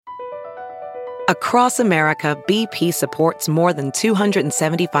Across America, BP supports more than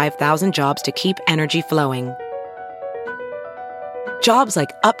 275,000 jobs to keep energy flowing. Jobs like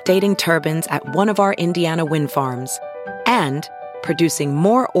updating turbines at one of our Indiana wind farms and producing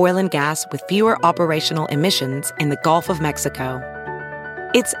more oil and gas with fewer operational emissions in the Gulf of Mexico.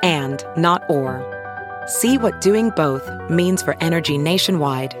 It's and, not or. See what doing both means for energy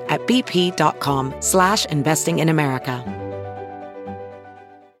nationwide at bp.com/investing in America.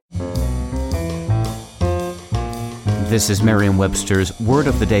 This is Merriam-Webster's Word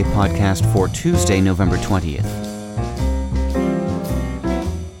of the Day podcast for Tuesday, November 20th.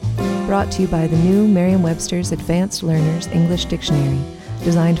 Brought to you by the new Merriam-Webster's Advanced Learners English Dictionary,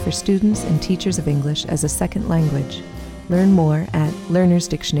 designed for students and teachers of English as a second language. Learn more at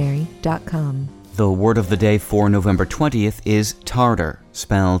learnersdictionary.com. The word of the day for November 20th is Tartar,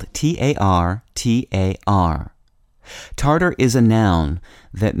 spelled T-A-R-T-A-R. Tartar is a noun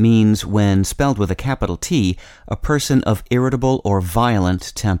that means, when spelled with a capital T, a person of irritable or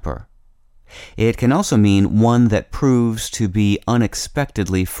violent temper. It can also mean one that proves to be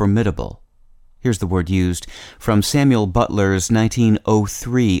unexpectedly formidable. Here's the word used from Samuel Butler's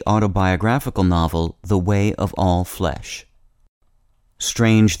 1903 autobiographical novel, The Way of All Flesh.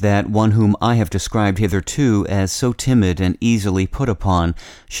 Strange that one whom I have described hitherto as so timid and easily put upon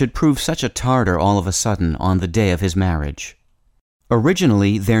should prove such a Tartar all of a sudden on the day of his marriage.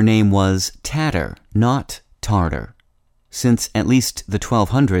 Originally, their name was Tatar, not Tartar. Since at least the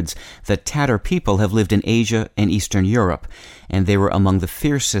 1200s, the Tatar people have lived in Asia and Eastern Europe, and they were among the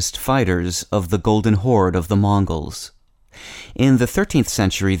fiercest fighters of the Golden Horde of the Mongols. In the 13th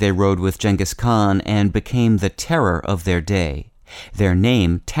century, they rode with Genghis Khan and became the terror of their day. Their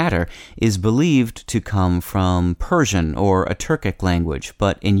name, Tatar, is believed to come from Persian or a Turkic language,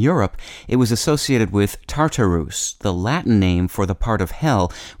 but in Europe it was associated with Tartarus, the Latin name for the part of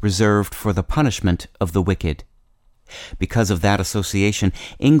hell reserved for the punishment of the wicked. Because of that association,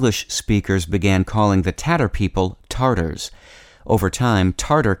 English speakers began calling the Tatar people Tartars. Over time,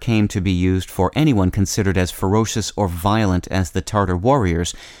 Tartar came to be used for anyone considered as ferocious or violent as the Tartar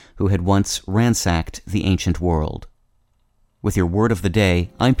warriors who had once ransacked the ancient world. With your word of the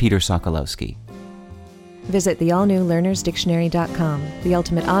day, I'm Peter Sokolowski. Visit the all-new learnersdictionary.com, the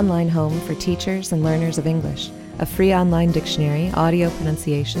ultimate online home for teachers and learners of English. A free online dictionary, audio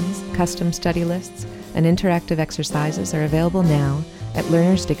pronunciations, custom study lists, and interactive exercises are available now at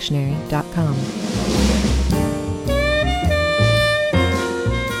learnersdictionary.com.